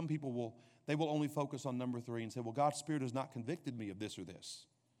 Some people will only focus on number 3 and say, well, God's Spirit has not convicted me of this or this.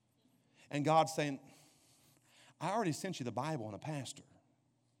 And God's saying, I already sent you the Bible and a pastor.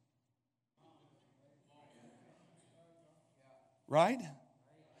 Right?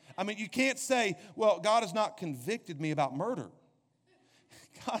 I mean, you can't say, well, God has not convicted me about murder.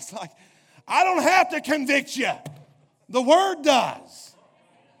 God's like, I don't have to convict you. The Word does.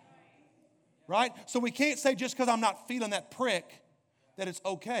 Right? So we can't say just because I'm not feeling that prick that it's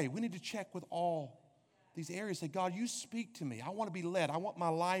okay. We need to check with all these areas. Say, God, you speak to me. I want to be led. I want my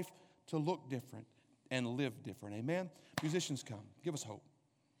life to look different and live different. Amen? Musicians, come. Give us hope.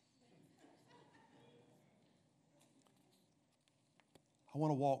 I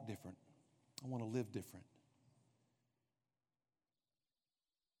want to walk different. I want to live different.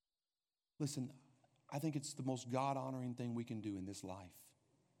 Listen, I think it's the most God-honoring thing we can do in this life,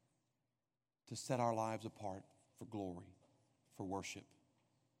 to set our lives apart for glory, for worship.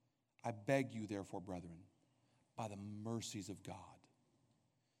 I beg you, therefore, brethren, by the mercies of God,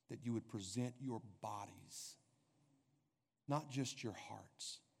 that you would present your bodies, not just your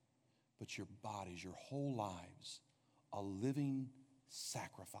hearts, but your bodies, your whole lives, a living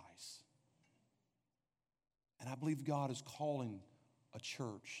sacrifice. And I believe God is calling a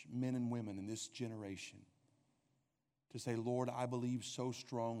church, men and women in this generation, to say, Lord, I believe so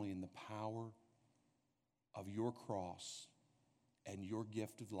strongly in the power of your cross and your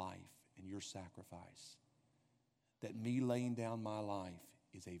gift of life and your sacrifice, that me laying down my life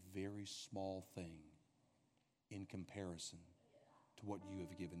is a very small thing in comparison to what you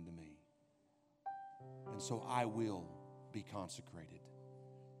have given to me. And so I will be consecrated.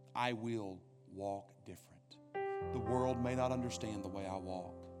 I will walk different. The world may not understand the way I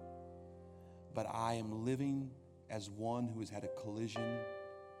walk, but I am living as one who has had a collision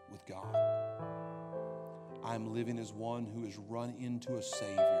with God. I'm living as one who has run into a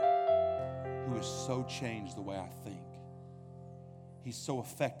Savior who has so changed the way I think. He's so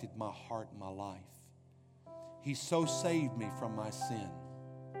affected my heart and my life. He's so saved me from my sin.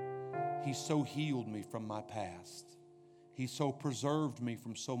 He's so healed me from my past. He's so preserved me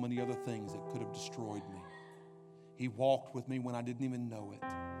from so many other things that could have destroyed me. He walked with me when I didn't even know it.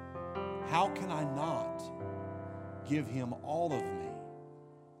 How can I not give him all of me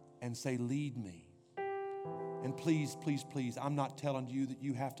and say, lead me? And please, please, please, I'm not telling you that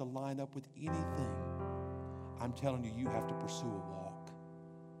you have to line up with anything. I'm telling you, you have to pursue a walk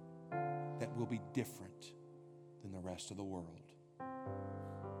that will be different than the rest of the world.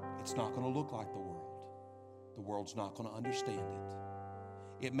 It's not going to look like the world. The world's not going to understand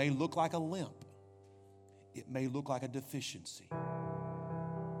it. It may look like a limp. It may look like a deficiency.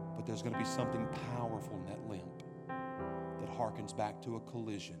 But there's going to be something powerful in that limp that harkens back to a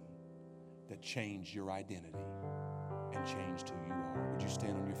collision that changed your identity and changed who you are. Would you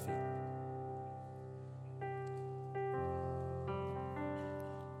stand on your feet?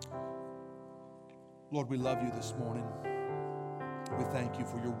 Lord, we love you this morning. We thank you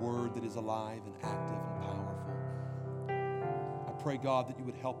for your word that is alive and active and powerful. I pray, God, that you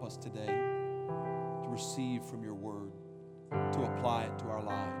would help us today to receive from your word, to apply it to our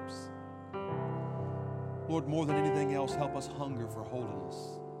lives. Lord, more than anything else, help us hunger for holiness.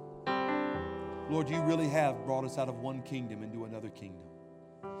 Lord, you really have brought us out of one kingdom into another kingdom.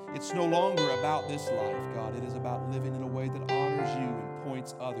 It's no longer about this life, God. It is about living in a way that honors you and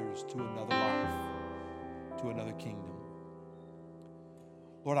points others to another life, to another kingdom.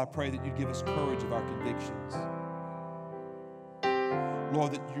 Lord, I pray that you'd give us courage of our convictions.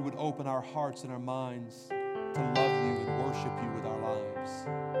 Lord, that you would open our hearts and our minds to love you and worship you with our lives.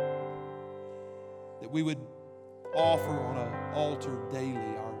 That we would offer on an altar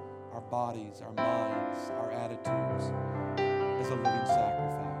daily our bodies, our minds, our attitudes as a living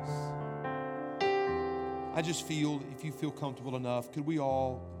sacrifice. I just feel, if you feel comfortable enough, could we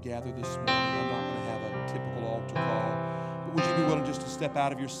all gather this morning? I'm not going to have a typical altar call, but would you be willing just to step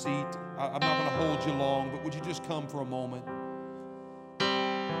out of your seat? I'm not going to hold you long, but would you just come for a moment?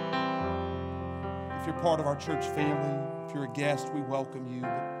 If you're part of our church family, if you're a guest, we welcome you.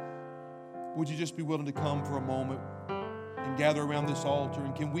 But would you just be willing to come for a moment and gather around this altar?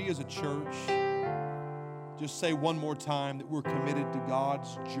 And can we as a church just say one more time that we're committed to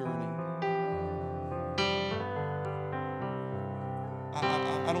God's journey?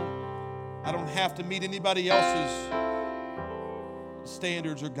 I don't have to meet anybody else's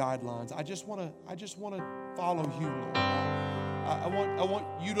standards or guidelines. I just want to follow you, Lord. I want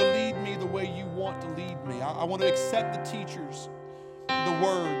you to lead me the way you want to lead me. I want to accept the teachers, the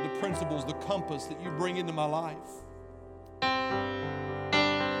word, the principles, the compass that you bring into my life.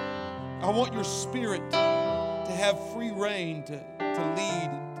 I want your spirit to have free reign to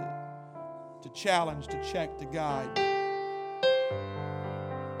lead, to challenge, to check, to guide.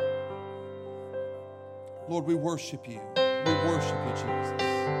 Lord, we worship you. We worship you, Jesus.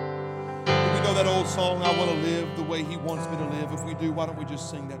 Do we know that old song, I want to live the way he wants me to live? If we do, why don't we just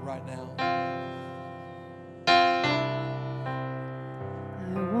sing that right now?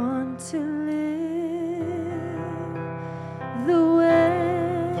 I want to live the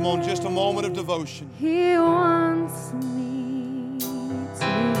way. Come on, just a moment of devotion. He wants me to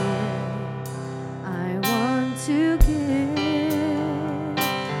live. I want to give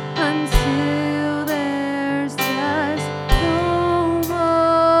until there's just no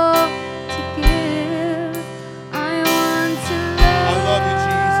more to give. I want to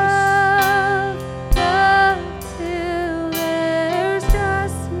love till there's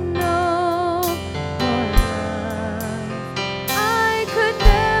just no more love. I could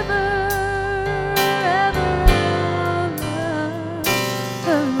never, ever love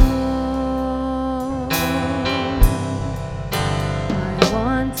the Lord. I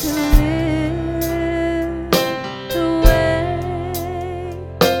want to live the way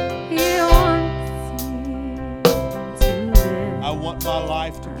He wants me to live. I want my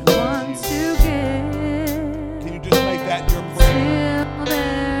life to Want please you. to give Can you just make that your prayer? till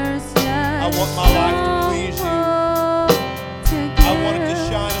there's just I want my life to please you. to I want it to give.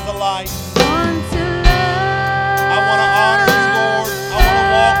 shine as a light. Want to love I want to honor you, Lord. I want to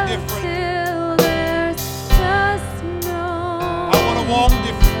walk different. till there's just no. I want to walk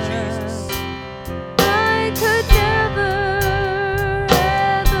different, Jesus. I could never,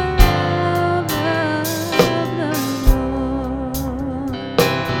 ever love the Lord.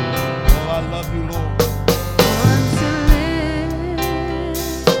 Oh, I love you, Lord. Want to live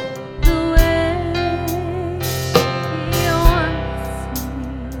the way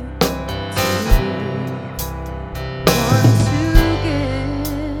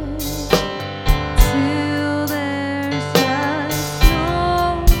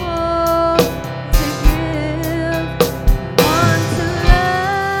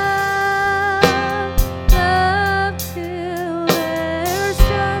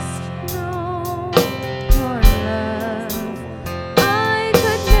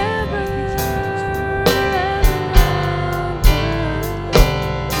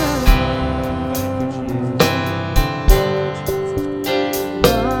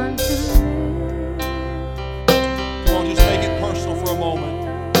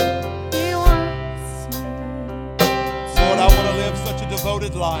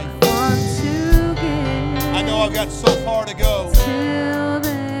life. want to give I know I've got so far to go. till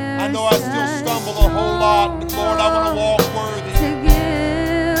there's I know I still stumble a whole lot, but Lord, I want to walk worthy. to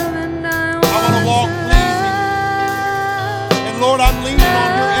give, and I want to walk pleasing. And Lord, I'm leaning on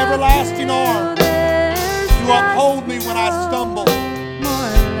your everlasting arm to uphold me when I stumble.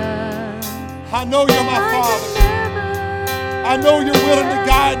 I know you're my Father. I know you're willing to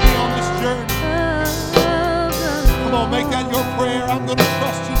guide me on this journey. Come on, make that your prayer. I'm going to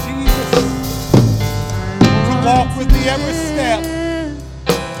trust you, Jesus, to walk with me every step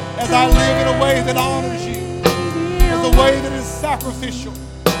as I live in a way that honors you, as a way that is sacrificial.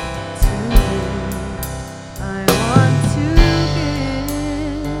 I want to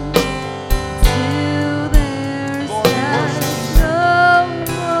give till there's Lord, we worship you. no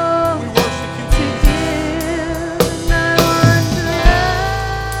more We worship you, to Jesus. give, and I want to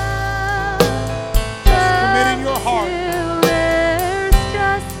love Just committing your heart till there's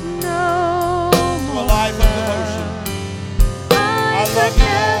just no to a life of devotion. I love you,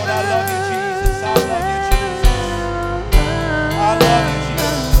 Lord. I love you, Jesus. I love you, Jesus. I love you,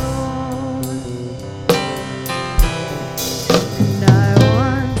 Jesus. And I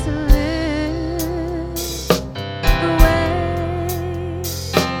want to live the way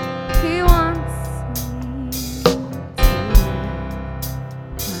He wants me to live.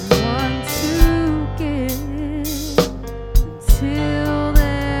 I want to give until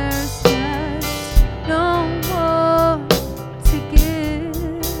there's just no more to give.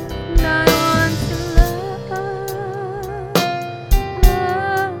 And I want to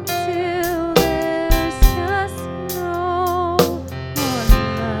love till there's just no more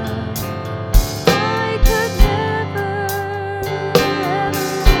love. I could never love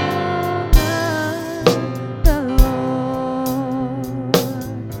the Lord.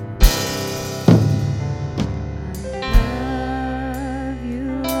 I love you,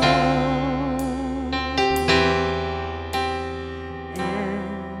 Lord,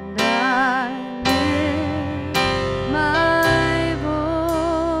 and I lift my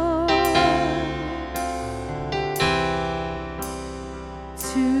voice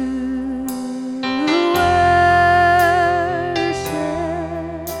to